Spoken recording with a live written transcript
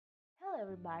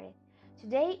everybody!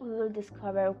 Today we will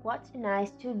discover what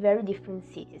unites two very different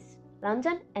cities,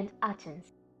 London and Athens.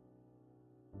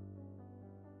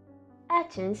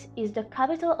 Athens is the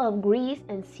capital of Greece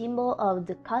and symbol of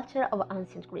the culture of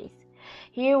ancient Greece.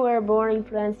 Here were born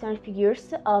influential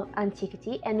figures of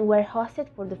antiquity and were hosted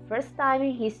for the first time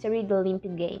in history the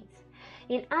Olympic Games.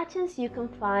 In Athens you can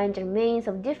find remains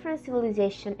of different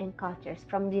civilizations and cultures,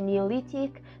 from the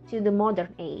Neolithic to the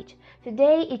modern age.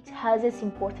 Today it houses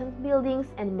important buildings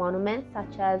and monuments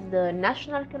such as the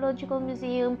National Archaeological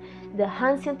Museum, the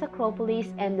ancient Acropolis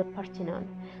and the Parthenon,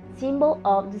 symbol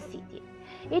of the city.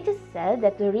 It is said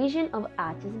that the origin of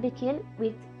Athens began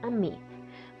with a myth,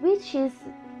 which is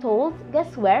told,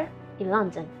 guess where? In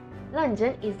London.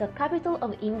 London is the capital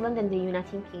of England and the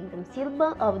United Kingdom,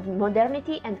 symbol of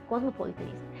modernity and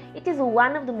cosmopolitanism. It is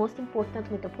one of the most important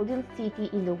metropolitan cities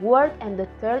in the world and the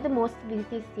third most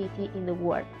visited city in the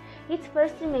world. Its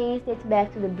first remains date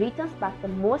back to the Britons, but the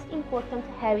most important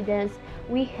evidence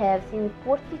we have since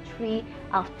 43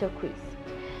 after Christ,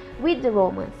 with the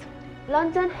Romans.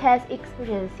 London has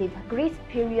experienced great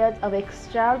periods of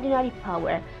extraordinary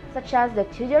power, such as the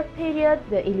Tudor period,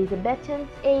 the Elizabethan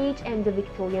age and the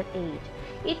Victorian age.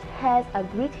 It has a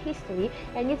great history,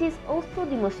 and it is also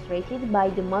demonstrated by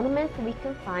the monuments we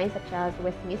can find, such as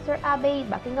Westminster Abbey,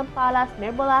 Buckingham Palace,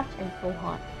 Marble Arch and so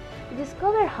on. To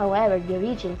discover, however, the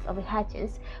origins of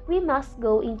Athens, we must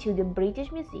go into the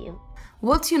British Museum.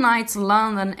 What unites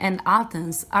London and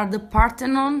Athens are the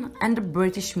Parthenon and the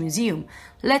British Museum.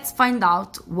 Let's find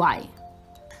out why.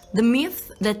 The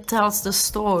myth that tells the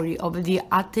story of the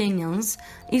Athenians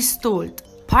is told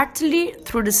partly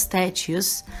through the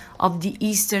statues of the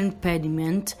eastern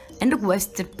pediment and the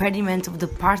western pediment of the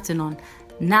Parthenon,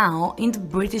 now in the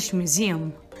British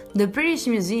Museum. The British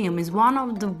Museum is one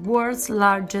of the world's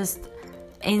largest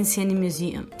ancient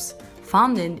museums.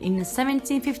 Founded in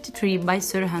 1753 by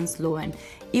Sir Hans Sloane,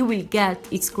 it will get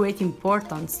its great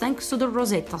importance thanks to the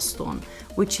Rosetta Stone,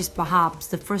 which is perhaps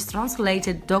the first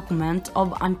translated document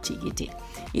of antiquity.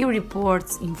 It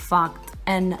reports, in fact,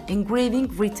 an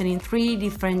engraving written in three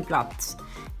different graphics: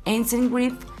 ancient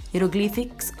Greek,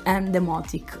 hieroglyphics and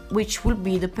demotic, which will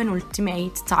be the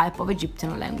penultimate type of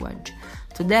Egyptian language.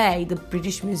 Today, the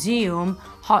British Museum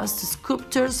hosts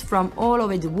sculptures from all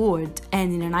over the world,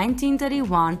 and in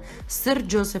 1931, Sir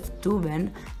Joseph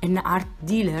Doovan, an art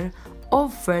dealer,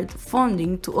 offered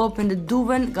funding to open the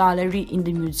Doovan Gallery in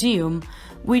the museum,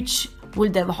 which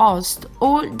would have hosted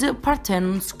all the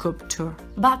Parthenon sculpture.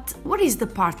 But what is the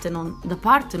Parthenon? The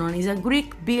Parthenon is a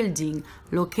Greek building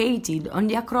located on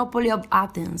the Acropolis of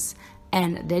Athens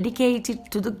and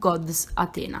dedicated to the goddess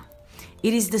Athena.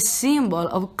 It is the symbol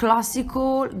of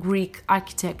classical Greek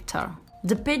architecture.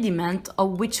 The pediment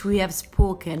of which we have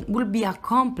spoken will be a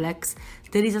complex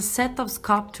that is a set of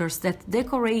sculptures that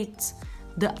decorate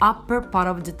the upper part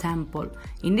of the temple,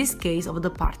 in this case of the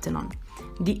Parthenon.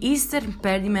 The eastern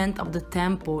pediment of the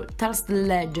temple tells the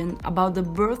legend about the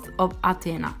birth of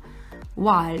Athena,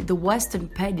 while the western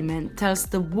pediment tells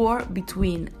the war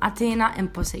between Athena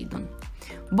and Poseidon.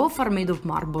 Both are made of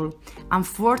marble.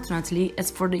 Unfortunately,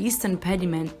 as for the eastern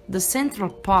pediment, the central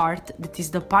part, that is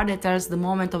the part that tells the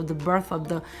moment of the birth of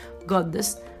the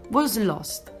goddess, was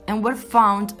lost, and were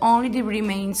found only the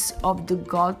remains of the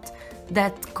god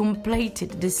that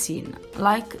completed the scene,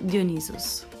 like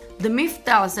Dionysus. The myth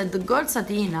tells that the goddess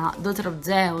Athena, daughter of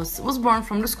Zeus, was born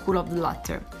from the school of the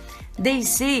latter. They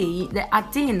say that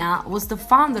Athena was the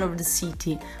founder of the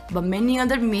city, but many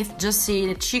other myths just say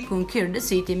that she conquered the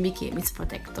city and became its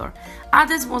protector.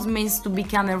 Athens was meant to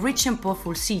become a rich and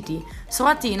powerful city, so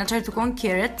Athena tried to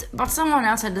conquer it, but someone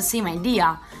else had the same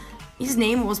idea. His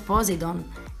name was Poseidon,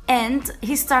 and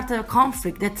he started a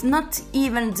conflict that not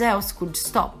even Zeus could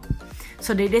stop.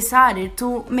 So they decided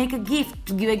to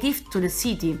give a gift to the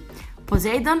city.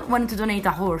 Poseidon wanted to donate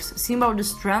a horse, symbol of the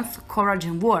strength, courage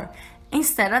and war.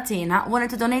 Instead, Athena wanted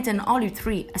to donate an olive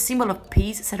tree, a symbol of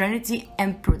peace, serenity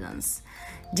and prudence.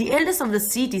 The elders of the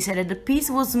city said that the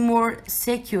peace was more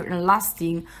secure and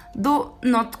lasting, though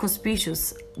not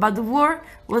conspicuous, but the war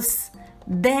was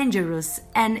dangerous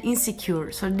and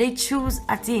insecure, so they chose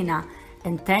Athena,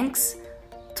 and thanks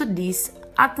to this,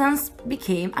 Athens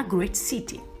became a great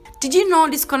city. Did you know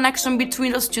this connection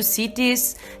between those two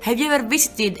cities? Have you ever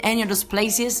visited any of those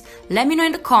places? Let me know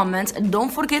in the comments, and don't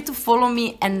forget to follow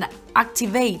me and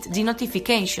activate the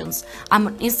notifications. I'm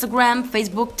on Instagram,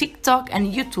 Facebook, TikTok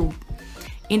and YouTube.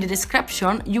 In the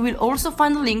description you will also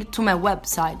find a link to my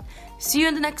website. See you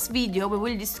in the next video where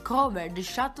we'll discover the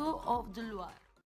Chateau of the Loire.